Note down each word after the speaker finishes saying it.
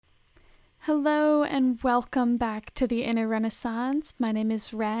Hello and welcome back to the Inner Renaissance. My name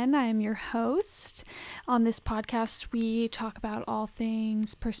is Ren. I am your host. On this podcast, we talk about all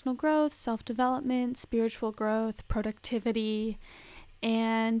things personal growth, self-development, spiritual growth, productivity,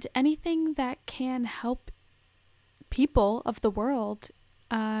 and anything that can help people of the world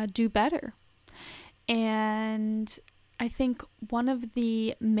do better. And I think one of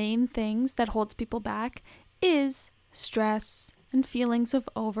the main things that holds people back is stress and feelings of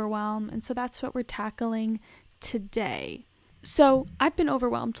overwhelm. And so that's what we're tackling today. So I've been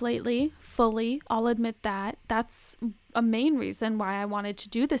overwhelmed lately, fully. I'll admit that. That's a main reason why I wanted to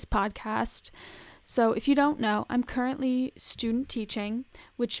do this podcast. So if you don't know, I'm currently student teaching,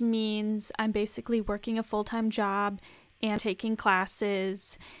 which means I'm basically working a full-time job and taking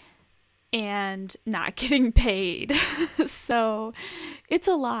classes and not getting paid. So it's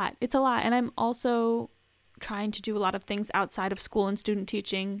a lot. And I'm also trying to do a lot of things outside of school and student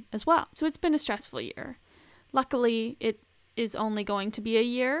teaching as well. So it's been a stressful year. Luckily, it is only going to be a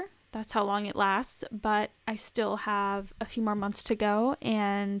year. That's how long it lasts, but I still have a few more months to go,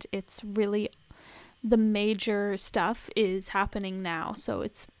 and it's really the major stuff is happening now. So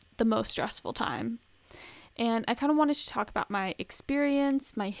it's the most stressful time. And I kind of wanted to talk about my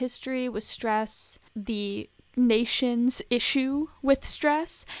experience, my history with stress, the nation's issue with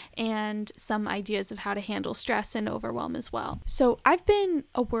stress, and some ideas of how to handle stress and overwhelm as well. So I've been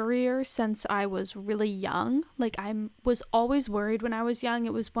a worrier since I was really young. I was always worried when I was young.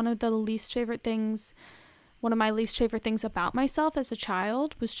 It was one of my least favorite things about myself as a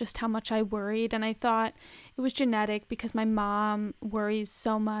child was just how much I worried. And I thought it was genetic because my mom worries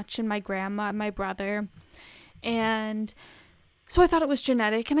so much, and my grandma and my brother. And so I thought it was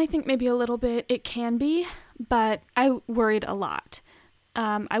genetic, and I think maybe a little bit it can be, but I worried a lot.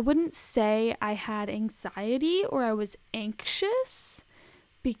 I wouldn't say I had anxiety or I was anxious,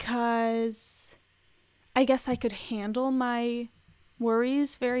 because I guess I could handle my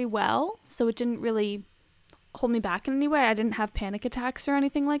worries very well, so it didn't really hold me back in any way. I didn't have panic attacks or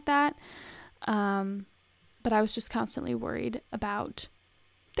anything like that, but I was just constantly worried about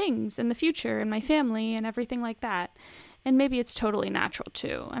things in the future and my family and everything like that. And maybe it's totally natural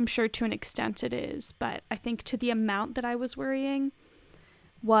too. I'm sure to an extent it is, but I think to the amount that I was worrying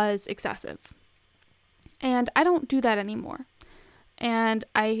was excessive. And I don't do that anymore. And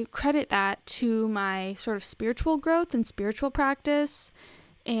I credit that to my sort of spiritual growth and spiritual practice.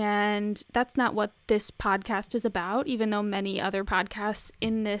 And that's not what this podcast is about, even though many other podcasts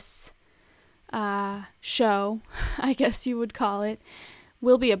in this show, I guess you would call it,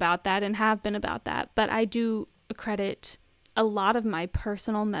 will be about that and have been about that. But I do credit a lot of my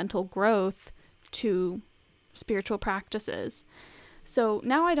personal mental growth to spiritual practices. So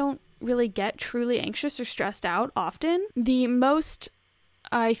now I don't really get truly anxious or stressed out often. The most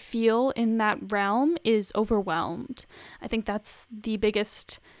I feel in that realm is overwhelmed. I think that's the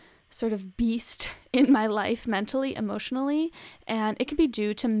biggest sort of beast in my life mentally, emotionally, and it can be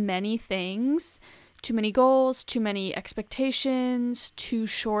due to many things. Too many goals, too many expectations, too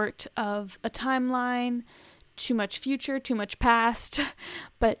short of a timeline, too much future, too much past.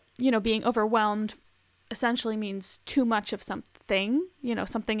 But, being overwhelmed essentially means too much of something.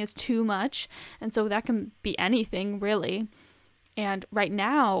 Something is too much. And so that can be anything, really. And right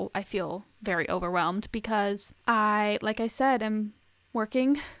now, I feel very overwhelmed because like I said, am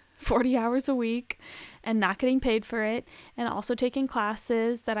working 40 hours a week and not getting paid for it, and also taking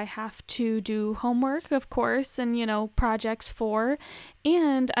classes that I have to do homework, of course, and projects for,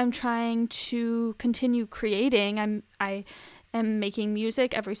 and I'm trying to continue creating. I am making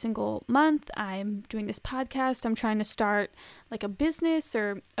music every single month. I'm doing this podcast. I'm trying to start a business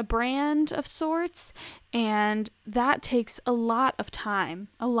or a brand of sorts, and that takes a lot of time.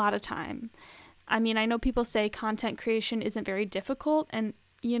 I mean, I know people say content creation isn't very difficult, and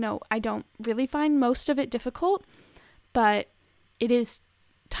I don't really find most of it difficult, but it is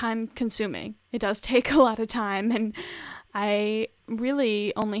time consuming. It does take a lot of time, and I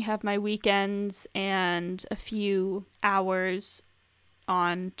really only have my weekends and a few hours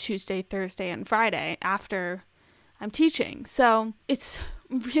on Tuesday, Thursday, and Friday after I'm teaching. So it's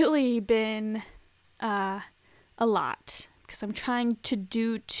really been a lot because I'm trying to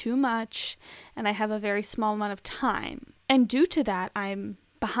do too much, and I have a very small amount of time. And due to that, I'm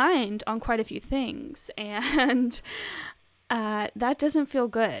behind on quite a few things, and that doesn't feel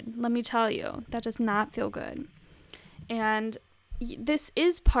good. Let me tell you, that does not feel good. And this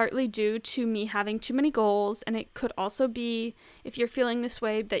is partly due to me having too many goals, and it could also be, if you're feeling this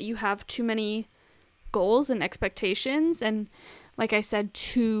way, that you have too many goals and expectations, and like I said,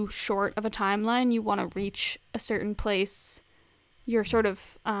 too short of a timeline. You want to reach a certain place. You're sort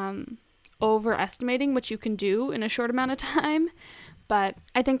of overestimating what you can do in a short amount of time. But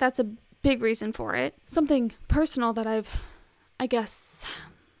I think that's a big reason for it. Something personal that I've, I guess,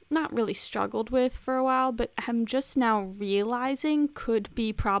 not really struggled with for a while, but I'm just now realizing could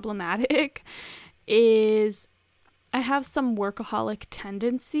be problematic is I have some workaholic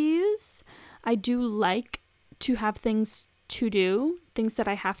tendencies. I do like to have things to do, things that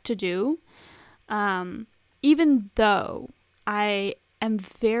I have to do. Even though I am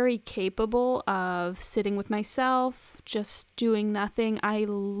very capable of sitting with myself, just doing nothing. I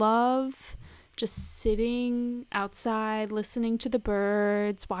love just sitting outside, listening to the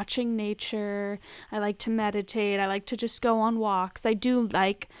birds, watching nature. I like to meditate. I like to just go on walks. I do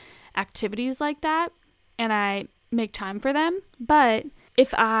like activities like that, and I make time for them. But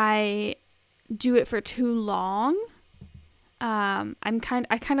if I do it for too long, I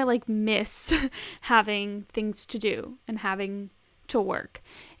kind of like miss having things to do and having to work.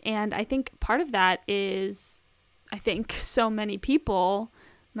 And I think part of that is, I think so many people,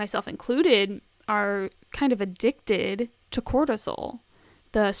 myself included, are kind of addicted to cortisol,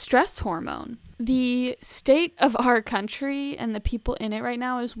 the stress hormone. The state of our country and the people in it right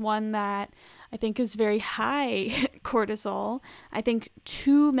now is one that I think is very high cortisol. I think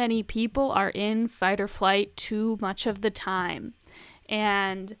too many people are in fight or flight too much of the time.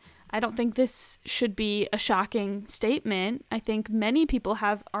 And I don't think this should be a shocking statement. I think many people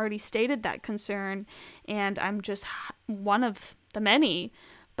have already stated that concern, and I'm just one of the many.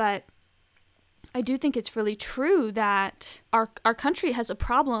 But I do think it's really true that our country has a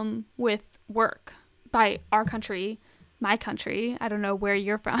problem with work. By our country, my country, I don't know where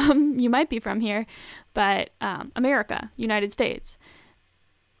you're from. You might be from here, but America, United States.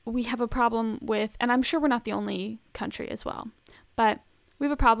 We have a problem with, and I'm sure we're not the only country as well, but we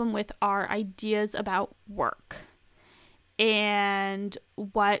have a problem with our ideas about work and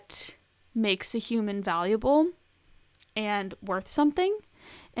what makes a human valuable and worth something.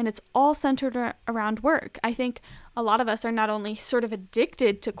 And it's all centered around work. I think a lot of us are not only sort of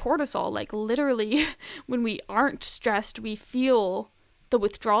addicted to cortisol, like literally when we aren't stressed, we feel the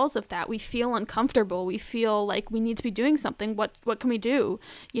withdrawals of that. We feel uncomfortable. We feel like we need to be doing something. What can we do?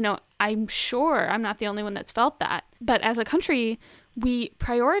 You know, I'm sure I'm not the only one that's felt that. But as a country, we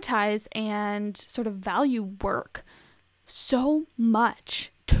prioritize and sort of value work so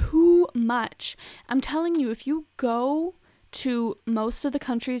much, too much. I'm telling you, if you go to most of the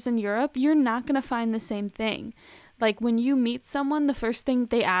countries in Europe, you're not going to find the same thing. Like when you meet someone, the first thing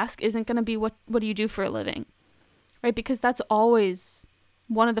they ask isn't going to be, what do you do for a living? Right? Because that's always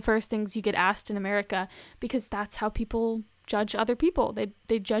one of the first things you get asked in America, because that's how people judge other people.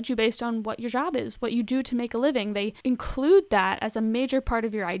 They judge you based on what your job is, what you do to make a living. They include that as a major part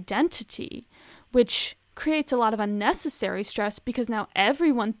of your identity, which creates a lot of unnecessary stress because now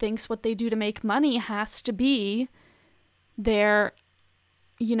everyone thinks what they do to make money has to be their,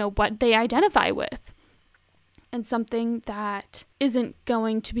 what they identify with, and something that isn't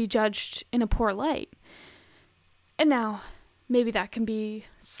going to be judged in a poor light. And now maybe that can be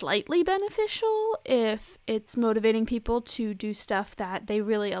slightly beneficial if it's motivating people to do stuff that they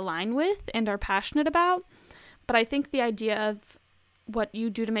really align with and are passionate about. But I think the idea of what you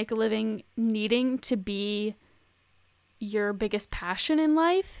do to make a living needing to be your biggest passion in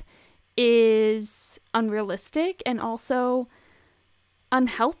life is unrealistic and also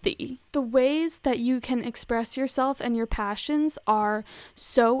unhealthy. The ways that you can express yourself and your passions are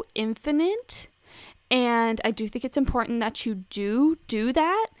so infinite. And I do think it's important that you do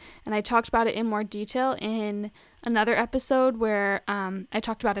that. And I talked about it in more detail in another episode where I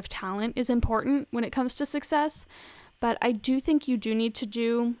talked about if talent is important when it comes to success. But I do think you do need to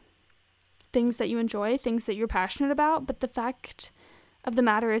do things that you enjoy, things that you're passionate about. But the fact of the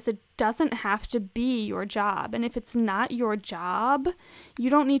matter is, it doesn't have to be your job. And if it's not your job, you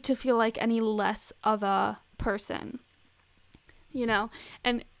don't need to feel like any less of a person,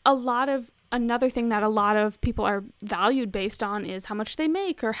 And another thing that a lot of people are valued based on is how much they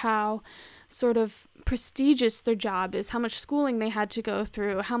make or how sort of prestigious their job is, how much schooling they had to go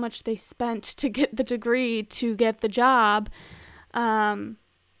through, how much they spent to get the degree to get the job.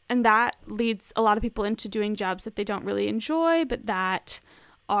 And that leads a lot of people into doing jobs that they don't really enjoy, but that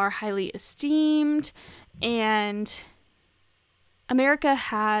are highly esteemed. And America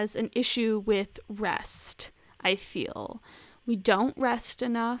has an issue with rest, I feel. We don't rest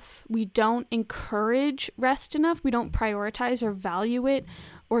enough. We don't encourage rest enough. We don't prioritize or value it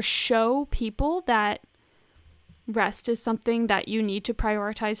or show people that rest is something that you need to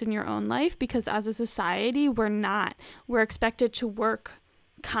prioritize in your own life, because as a society, we're not. We're expected to work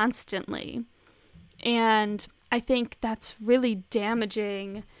constantly. And I think that's really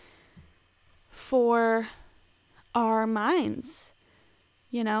damaging for our minds.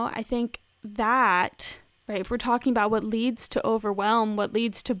 I think that, right, if we're talking about what leads to overwhelm, what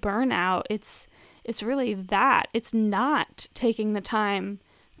leads to burnout, it's really that. It's not taking the time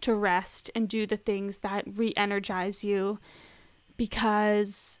to rest and do the things that re-energize you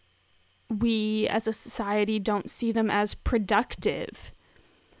because we as a society don't see them as productive.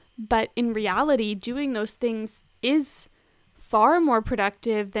 But in reality, doing those things is far more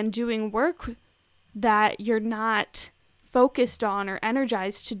productive than doing work that you're not focused on or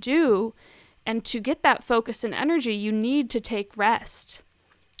energized to do. And to get that focus and energy, you need to take rest.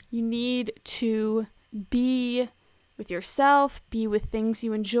 You need to be with yourself, be with things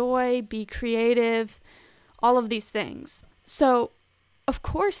you enjoy, be creative, all of these things. So, of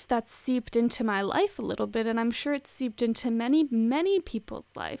course, that's seeped into my life a little bit, and I'm sure it's seeped into many, many people's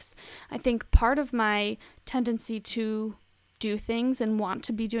lives. I think part of my tendency to do things and want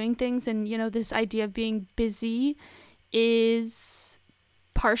to be doing things, and, this idea of being busy is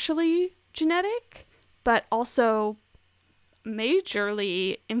partially genetic, but also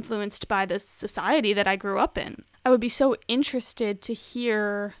majorly influenced by the society that I grew up in. I would be so interested to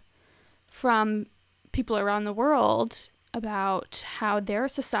hear from people around the world about how their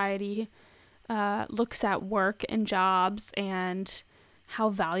society looks at work and jobs and how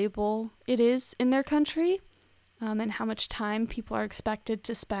valuable it is in their country, and how much time people are expected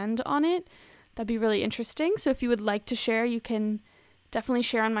to spend on it. That'd be really interesting. So if you would like to share, you can definitely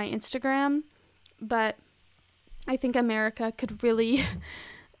share on my Instagram. But I think America could really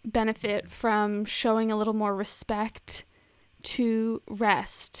benefit from showing a little more respect to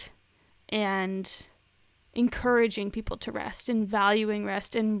rest and encouraging people to rest and valuing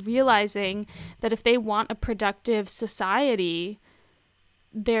rest and realizing that if they want a productive society,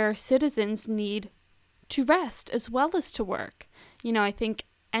 their citizens need to rest as well as to work. I think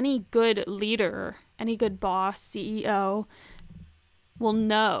any good leader, any good boss, CEO will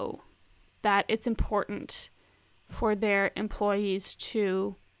know that it's important for their employees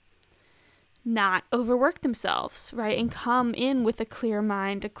to not overwork themselves, right? And come in with a clear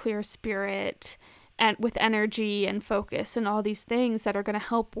mind, a clear spirit, and with energy and focus and all these things that are going to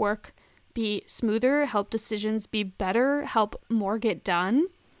help work be smoother, help decisions be better, help more get done.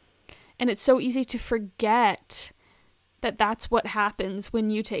 And it's so easy to forget that that's what happens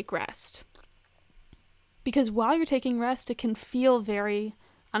when you take rest. Because while you're taking rest, it can feel very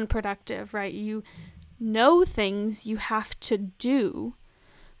unproductive, right? You know things you have to do,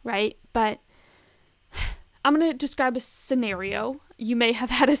 right? But I'm going to describe a scenario. You may have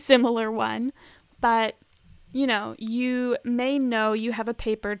had a similar one, but you may know you have a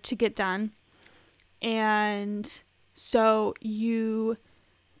paper to get done. And so you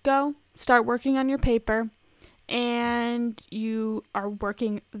go start working on your paper, and you are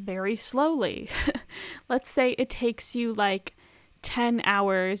working very slowly. Let's say it takes you like 10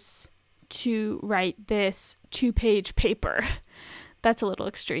 hours to write this 2-page paper. That's a little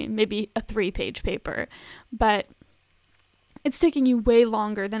extreme, maybe a 3-page paper, but it's taking you way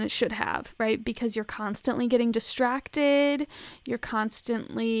longer than it should have, right? Because you're constantly getting distracted, you're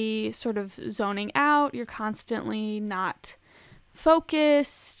constantly sort of zoning out, you're constantly not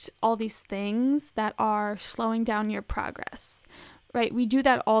focused, all these things that are slowing down your progress, right? We do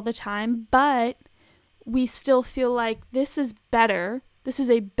that all the time, but we still feel like this is better. This is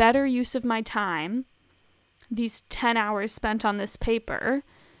a better use of my time, these 10 hours spent on this paper,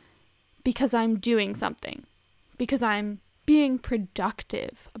 because I'm doing something, because I'm being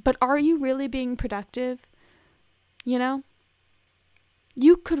productive. But are you really being productive? You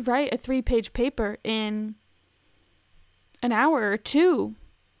could write a 3-page paper in an hour or 2,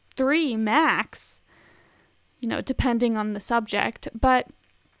 3 max, depending on the subject, but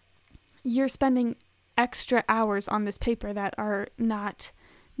you're spending extra hours on this paper that are not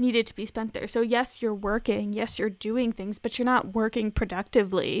needed to be spent there. So yes, you're working, yes, you're doing things, but you're not working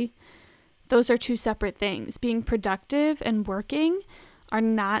productively. Those are two separate things. Being productive and working are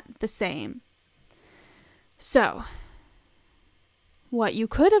not the same. So what you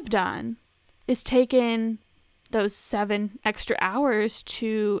could have done is taken those 7 extra hours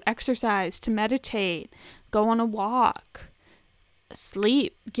to exercise, to meditate, go on a walk,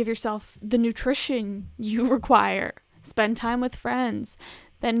 sleep, give yourself the nutrition you require, spend time with friends,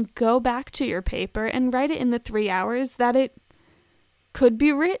 then go back to your paper and write it in the 3 hours that it could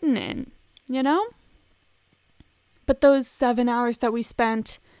be written in, But those 7 hours that we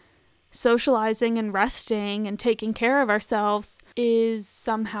spent socializing and resting and taking care of ourselves is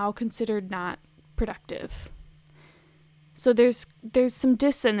somehow considered not productive. So there's some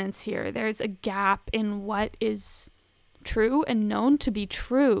dissonance here. There's a gap in what is true and known to be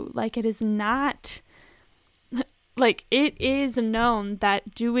true. Like, it is not, like, it is known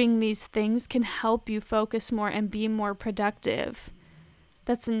that doing these things can help you focus more and be more productive.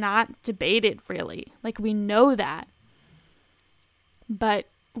 That's not debated, really. Like, we know that. But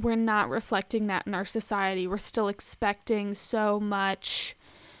we're not reflecting that in our society. We're still expecting so much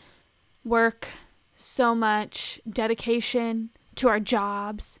work, so much dedication to our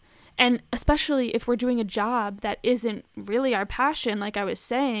jobs. And especially if we're doing a job that isn't really our passion, like I was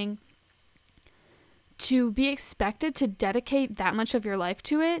saying, to be expected to dedicate that much of your life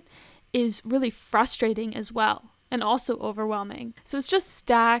to it is really frustrating as well, and also overwhelming. So it's just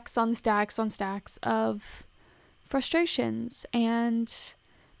stacks on stacks on stacks of frustrations and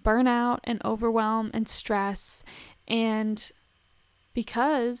burnout and overwhelm and stress. And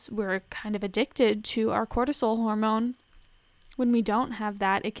because we're kind of addicted to our cortisol hormone, when we don't have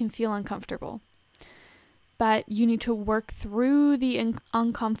that, it can feel uncomfortable. But you need to work through the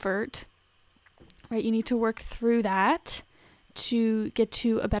uncomfort, right? You need to work through that to get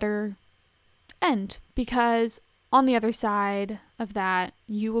to a better end, because on the other side of that,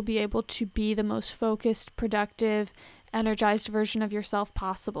 you will be able to be the most focused, productive, energized version of yourself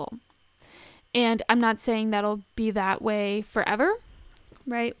possible. And I'm not saying that'll be that way forever,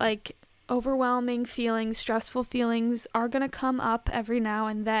 right? Like, overwhelming feelings, stressful feelings are going to come up every now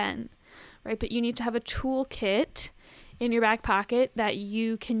and then, right? But you need to have a toolkit in your back pocket that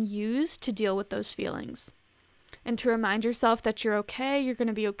you can use to deal with those feelings, and to remind yourself that you're okay, you're going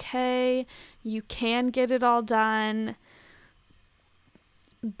to be okay, you can get it all done.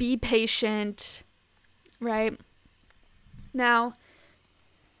 Be patient, right? Now,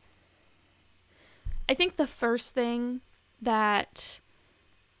 I think the first thing that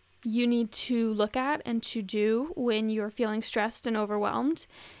you need to look at and to do when you're feeling stressed and overwhelmed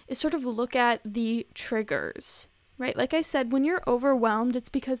is sort of look at the triggers, right? Like I said, when you're overwhelmed, it's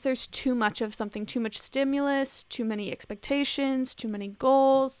because there's too much of something, too much stimulus, too many expectations, too many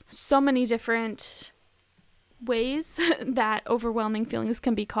goals, so many different ways that overwhelming feelings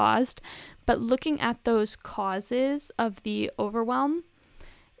can be caused. But looking at those causes of the overwhelm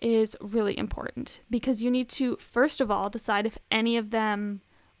is really important, because you need to, first of all, decide if any of them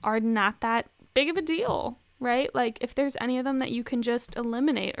are not that big of a deal, right? Like, if there's any of them that you can just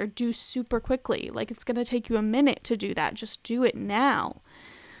eliminate or do super quickly, like, it's going to take you a minute to do that, just do it now.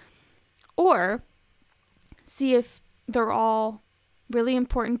 Or see if they're all really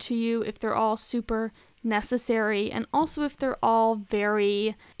important to you, if they're all super necessary, and also if they're all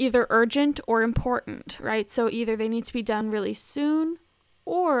very either urgent or important, right? So either they need to be done really soon,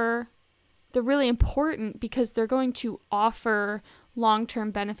 or they're really important because they're going to offer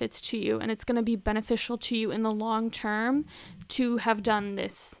long-term benefits to you, and it's going to be beneficial to you in the long term to have done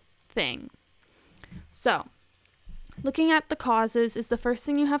this thing. So looking at the causes is the first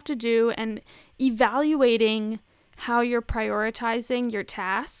thing you have to do, and evaluating how you're prioritizing your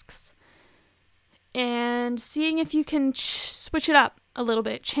tasks and seeing if you can switch it up a little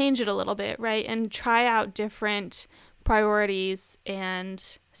bit, change it a little bit, right? And try out different priorities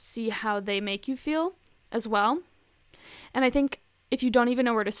and see how they make you feel as well. And I think if you don't even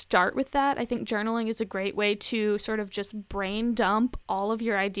know where to start with that, I think journaling is a great way to sort of just brain dump all of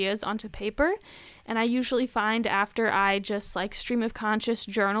your ideas onto paper. And I usually find after I just like stream of conscious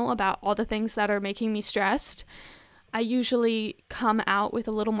journal about all the things that are making me stressed, I usually come out with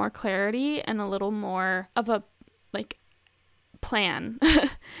a little more clarity and a little more of a like plan.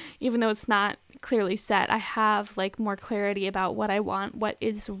 Even though it's not clearly set, I have like more clarity about what I want, what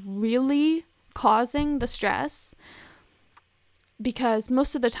is really causing the stress. Because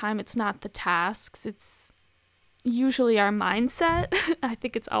most of the time it's not the tasks, it's usually our mindset. I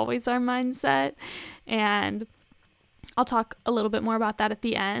think it's always our mindset. And I'll talk a little bit more about that at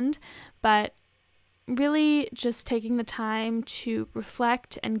the end. But really just taking the time to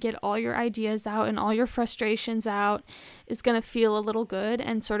reflect and get all your ideas out and all your frustrations out is going to feel a little good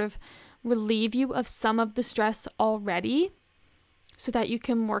and sort of relieve you of some of the stress already, so that you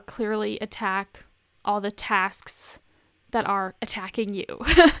can more clearly attack all the tasks that are attacking you.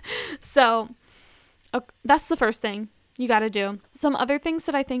 So that's the first thing you got to do. Some other things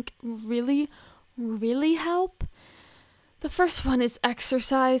that I think really, really help. The first one is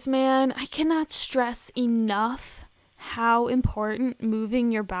exercise, man. I cannot stress enough how important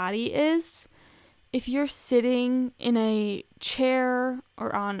moving your body is. If you're sitting in a chair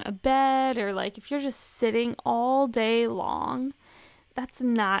or on a bed, or like if you're just sitting all day long, that's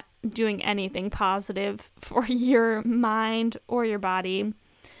not doing anything positive for your mind or your body.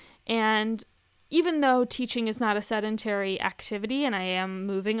 And even though teaching is not a sedentary activity and I am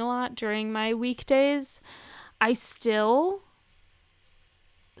moving a lot during my weekdays, I still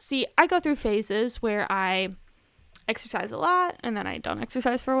I go through phases where I exercise a lot and then I don't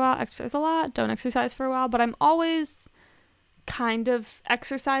exercise for a while, exercise a lot, don't exercise for a while, but I'm always kind of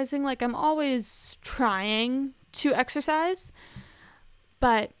exercising. Like, I'm always trying to exercise,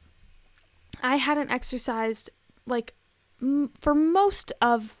 but I hadn't exercised like for most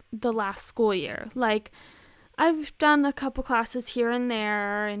of the last school year. Like, I've done a couple classes here and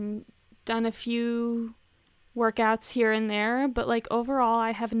there and done a few workouts here and there, but like overall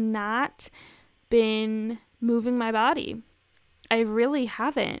I have not been moving my body. I really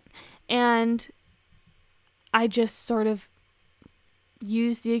haven't. And I just sort of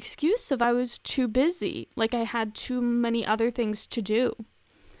used the excuse of I was too busy. Like, I had too many other things to do.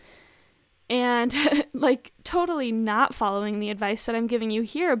 And like, totally not following the advice that I'm giving you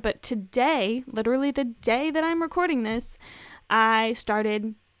here. But today, literally the day that I'm recording this, I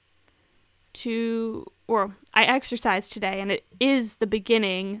exercised today, and it is the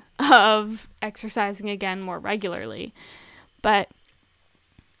beginning of exercising again more regularly. But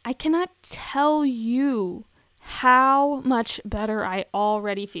I cannot tell you how much better I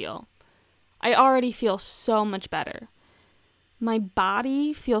already feel. I already feel so much better. My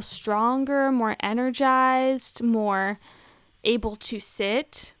body feels stronger, more energized, more able to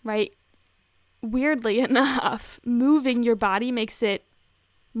sit, right? Weirdly enough, moving your body makes it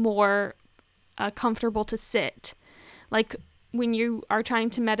more comfortable to sit. Like, when you are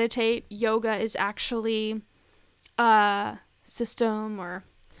trying to meditate, yoga is actually a system or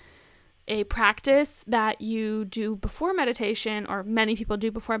a practice that you do before meditation, or many people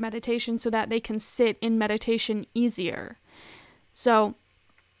do before meditation, so that they can sit in meditation easier. So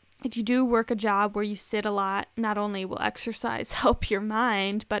if you do work a job where you sit a lot, not only will exercise help your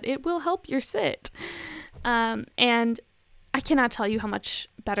mind, but it will help your sit. And I cannot tell you how much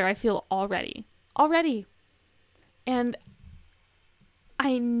better I feel already. And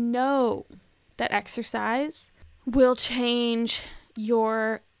I know that exercise will change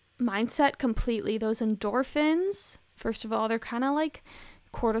your mindset completely. Those endorphins, first of all, they're kind of like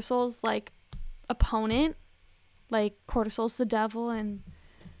cortisol's like opponent. Like, cortisol's the devil and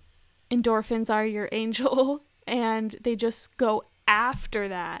endorphins are your angel, and they just go after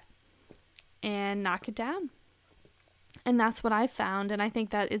that and knock it down. And that's what I found, and I think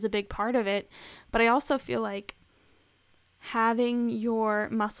that is a big part of it. But I also feel like having your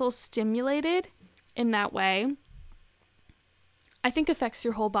muscles stimulated in that way, I think affects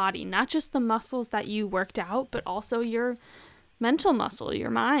your whole body, not just the muscles that you worked out, but also your mental muscle, your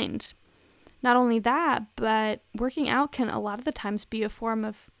mind. Not only that, but working out can a lot of the times be a form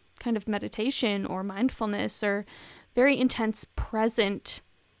of kind of meditation or mindfulness or very intense present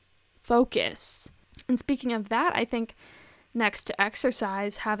focus. And speaking of that, I think next to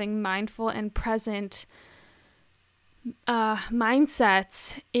exercise, having mindful and present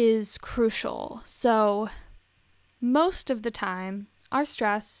mindsets is crucial. So most of the time, our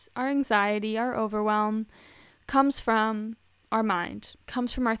stress, our anxiety, our overwhelm comes from our mind,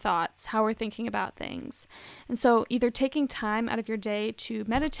 comes from our thoughts, how we're thinking about things. And so either taking time out of your day to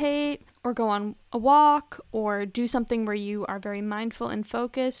meditate or go on a walk or do something where you are very mindful and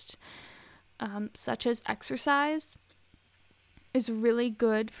focused, such as exercise, is really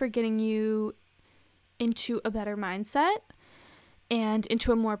good for getting you into a better mindset and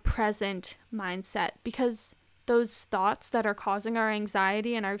into a more present mindset, because those thoughts that are causing our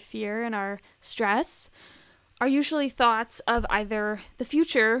anxiety and our fear and our stress are usually thoughts of either the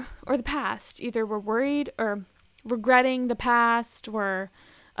future or the past. Either we're worried or regretting the past, we're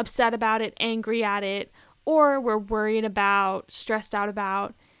upset about it, angry at it, or we're worried about, stressed out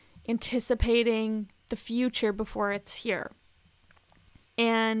about, anticipating the future before it's here.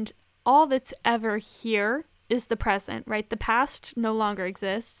 And all that's ever here is the present, right? The past no longer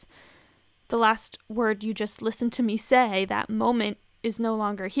exists. The last word you just listened to me say, that moment is no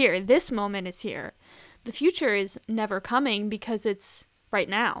longer here. This moment is here. The future is never coming because it's right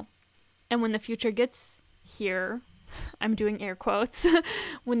now. And when the future gets here, I'm doing air quotes,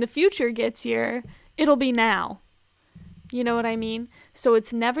 when the future gets here, it'll be now. You know what I mean? So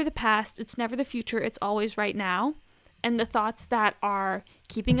it's never the past, it's never the future, it's always right now. And the thoughts that are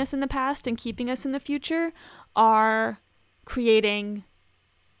keeping us in the past and keeping us in the future are creating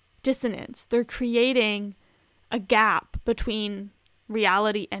dissonance. They're creating a gap between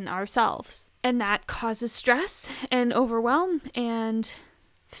reality and ourselves. And that causes stress and overwhelm and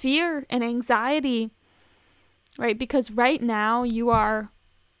fear and anxiety, right? Because right now you are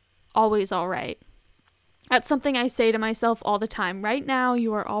always all right. That's something I say to myself all the time. Right now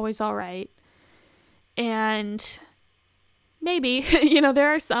you are always all right. And maybe,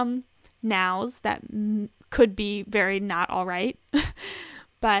 there are some nows that could be very not all right.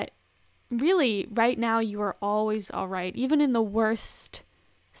 But really, right now, you are always all right. Even in the worst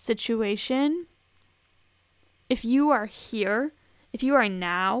situation, if you are here, if you are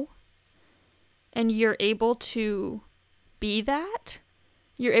now, and you're able to be that,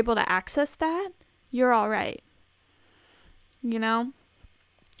 you're able to access that, you're all right. You know?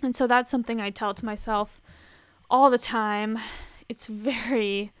 And so that's something I tell to myself all the time. It's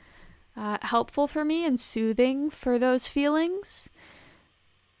very helpful for me and soothing for those feelings.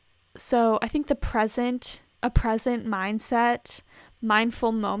 So I think a present mindset,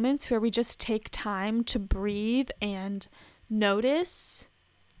 mindful moments where we just take time to breathe and notice,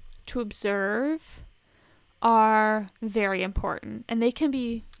 to observe, are very important. And they can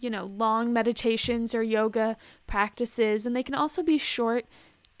be, long meditations or yoga practices, and they can also be short,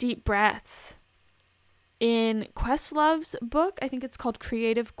 deep breaths. In Questlove's book, I think it's called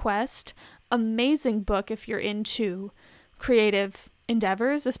Creative Quest, amazing book if you're into creative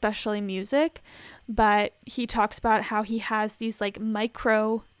endeavors, especially music, but he talks about how he has these like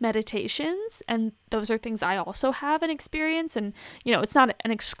micro meditations, and those are things I also have an experience, and it's not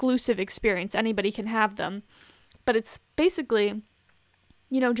an exclusive experience, anybody can have them, but it's basically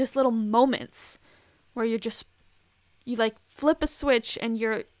just little moments where you like flip a switch and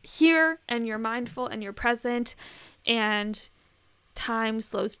you're here and you're mindful and you're present and time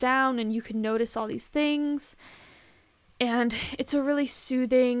slows down and you can notice all these things. And it's a really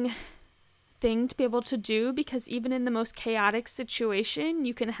soothing thing to be able to do, because even in the most chaotic situation,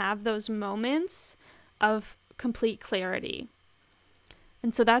 you can have those moments of complete clarity.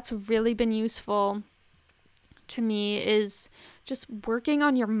 And so that's really been useful to me, is just working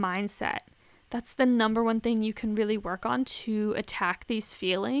on your mindset. That's the number one thing you can really work on to attack these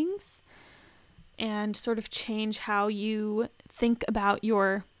feelings and sort of change how you think about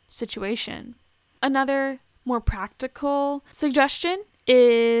your situation. Another more practical suggestion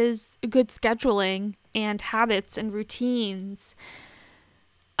is good scheduling and habits and routines.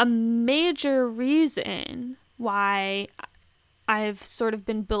 A major reason why I've sort of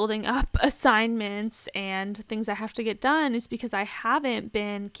been building up assignments and things I have to get done is because I haven't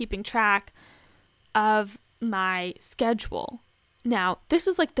been keeping track of my schedule. Now, this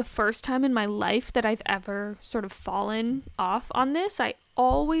is like the first time in my life that I've ever sort of fallen off on this. I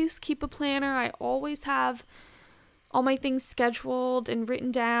always keep a planner. I always have all my things scheduled and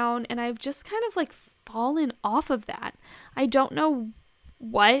written down, and I've just kind of like fallen off of that. I don't know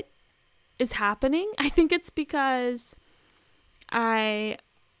what is happening. I think it's because I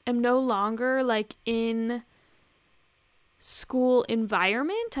am no longer like in school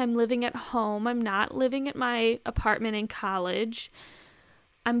environment. I'm living at home. I'm not living at my apartment in college.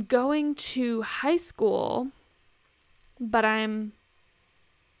 I'm going to high school, but I'm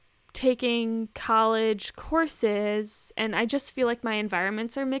taking college courses, and I just feel like my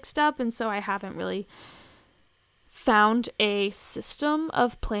environments are mixed up, and so I haven't really found a system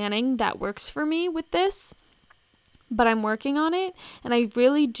of planning that works for me with this, but I'm working on it. And I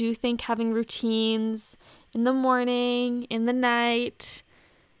really do think having routines in the morning, in the night,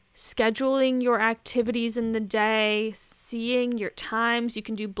 scheduling your activities in the day, seeing your times. You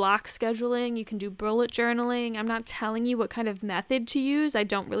can do block scheduling, you can do bullet journaling. I'm not telling you what kind of method to use. I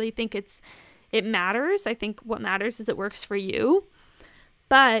don't really think it matters. I think what matters is it works for you.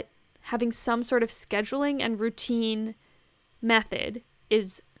 But having some sort of scheduling and routine method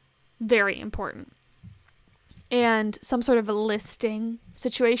is very important. And some sort of a listing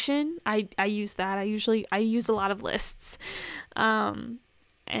situation, I use that. I use a lot of lists.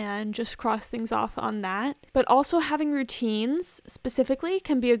 And just cross things off on that. But also having routines specifically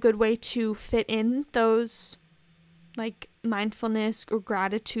can be a good way to fit in those like mindfulness or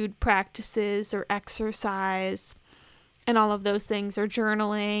gratitude practices or exercise and all of those things, or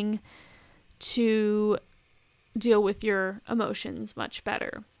journaling, to deal with your emotions much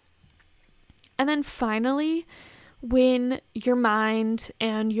better. And then finally, when your mind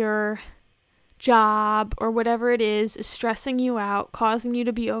and your job or whatever it is stressing you out, causing you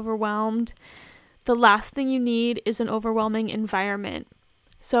to be overwhelmed, the last thing you need is an overwhelming environment.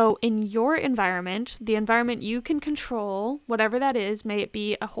 So in your environment, the environment you can control, whatever that is, may it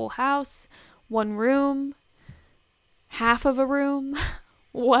be a whole house, one room, half of a room,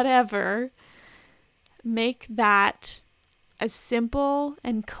 whatever, make that as simple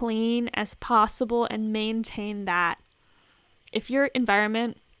and clean as possible and maintain that. If your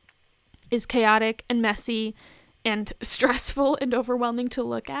environment is chaotic and messy and stressful and overwhelming to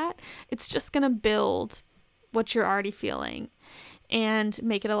look at, it's just going to build what you're already feeling and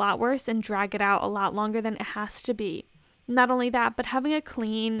make it a lot worse and drag it out a lot longer than it has to be. not only that, but having a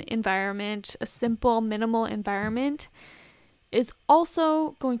clean environment, a simple, minimal environment, is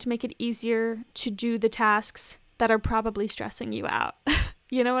also going to make it easier to do the tasks that are probably stressing you out.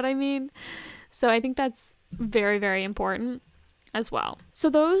 You know what I mean? So I think that's very, very important as well. So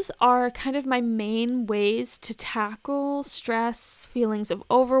those are kind of my main ways to tackle stress, feelings of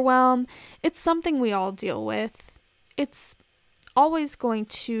overwhelm. It's something we all deal with. It's always going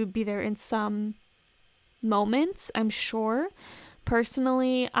to be there in some moments, I'm sure.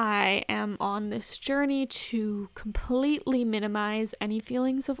 Personally, I am on this journey to completely minimize any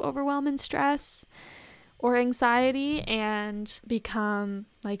feelings of overwhelm and stress or anxiety and become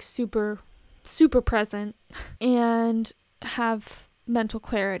like super present and have mental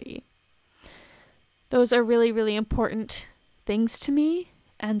clarity. Those are really, really important things to me.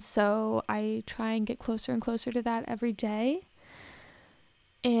 And so I try and get closer and closer to that every day.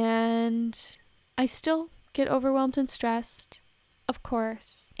 And I still get overwhelmed and stressed, of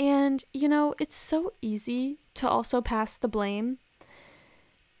course. And, it's so easy to also pass the blame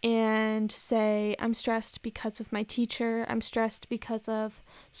and say, I'm stressed because of my teacher, I'm stressed because of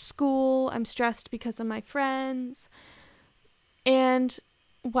school, I'm stressed because of my friends. And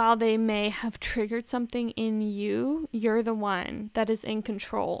while they may have triggered something in you, you're the one that is in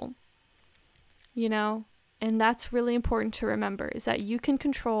control, And that's really important to remember, is that you can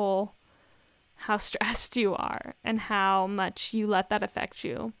control how stressed you are and how much you let that affect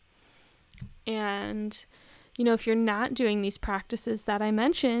you. And, if you're not doing these practices that I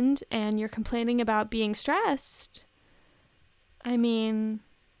mentioned and you're complaining about being stressed,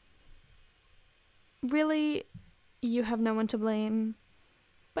 really, you have no one to blame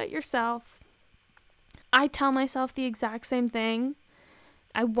but yourself. I tell myself the exact same thing.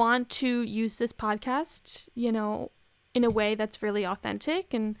 I want to use this podcast, in a way that's really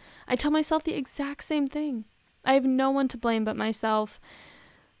authentic. And I tell myself the exact same thing. I have no one to blame but myself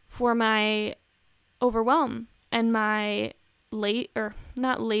for my overwhelm and my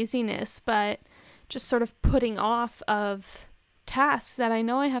not laziness, but just sort of putting off of tasks that I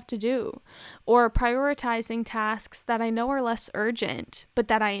know I have to do, or prioritizing tasks that I know are less urgent, but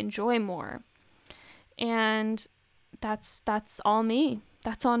that I enjoy more. And that's all me.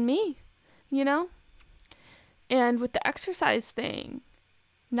 That's on me, And with the exercise thing,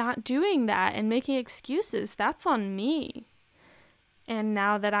 not doing that and making excuses, that's on me. And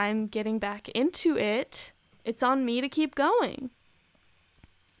now that I'm getting back into it, it's on me to keep going.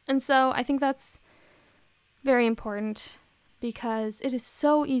 And so I think that's very important, because it is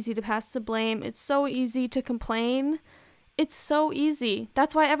so easy to pass the blame. It's so easy to complain. It's so easy.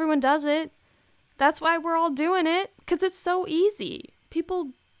 That's why everyone does it. That's why we're all doing it, because it's so easy. People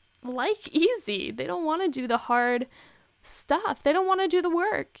like easy. They don't want to do the hard stuff. They don't want to do the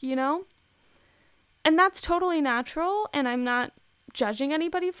work, And that's totally natural, and I'm not judging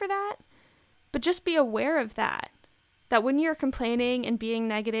anybody for that. But just be aware of that when you're complaining and being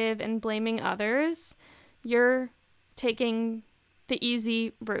negative and blaming others, you're taking the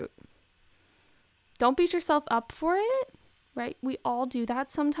easy route. Don't beat yourself up for it, right? We all do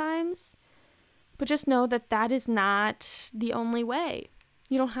that sometimes. But just know that that is not the only way.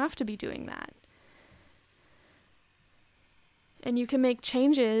 You don't have to be doing that. And you can make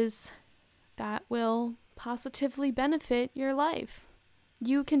changes that will positively benefit your life.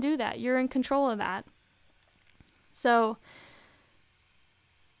 You can do that. You're in control of that. So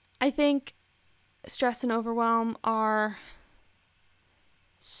I think stress and overwhelm are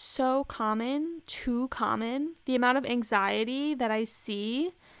so common, too common. The amount of anxiety that I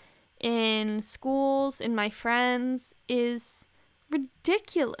see in schools, in my friends, is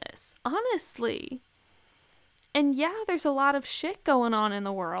ridiculous, honestly. And yeah, there's a lot of shit going on in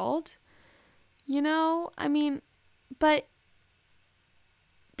the world, but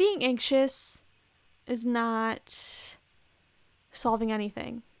being anxious is not solving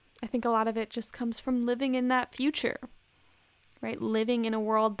anything. I think a lot of it just comes from living in that future, right? Living in a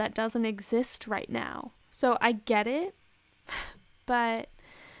world that doesn't exist right now. So I get it, but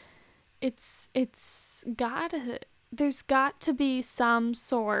there's got to be some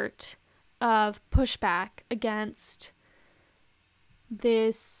sort of pushback against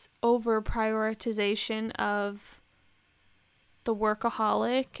this over prioritization of the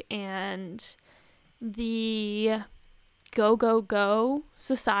workaholic and the go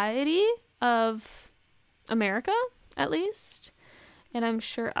society of America, at least, and I'm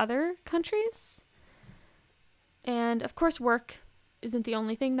sure other countries. And of course, work isn't the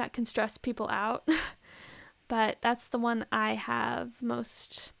only thing that can stress people out, but that's the one I have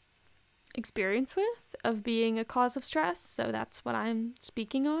most experience with of being a cause of stress, so that's what I'm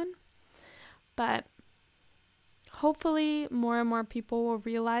speaking on. But hopefully more and more people will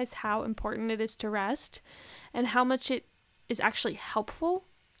realize how important it is to rest and how much it is actually helpful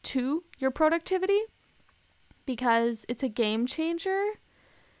to your productivity, because it's a game changer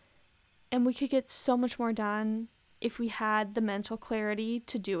and we could get so much more done if we had the mental clarity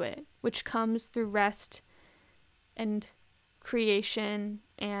to do it, which comes through rest and creation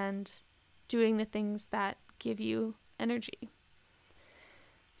and doing the things that give you energy.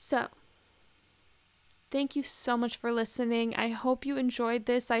 So, thank you so much for listening. I hope you enjoyed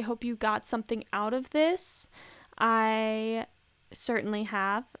this. I hope you got something out of this. I certainly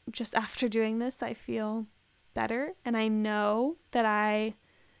have. Just after doing this, I feel better, and I know that I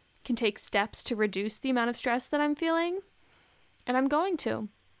can take steps to reduce the amount of stress that I'm feeling, and I'm going to.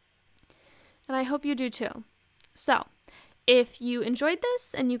 And I hope you do too. So, if you enjoyed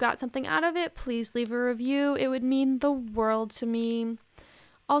this and you got something out of it, please leave a review. It would mean the world to me.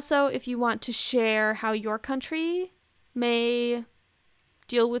 Also, if you want to share how your country may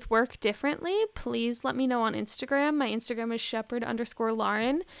deal with work differently, please let me know on Instagram. My Instagram is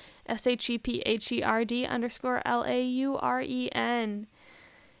shepherd_Lauren, SHEPHERD_LAUREN.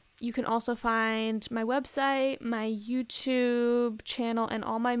 You can also find my website, my YouTube channel, and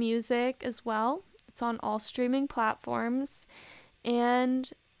all my music as well. It's on all streaming platforms.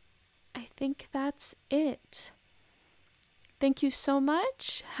 And I think that's it. Thank you so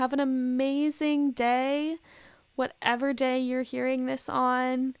much. Have an amazing day, whatever day you're hearing this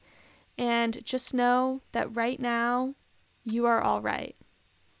on. And just know that right now, you are all right.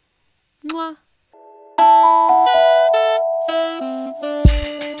 Mwah.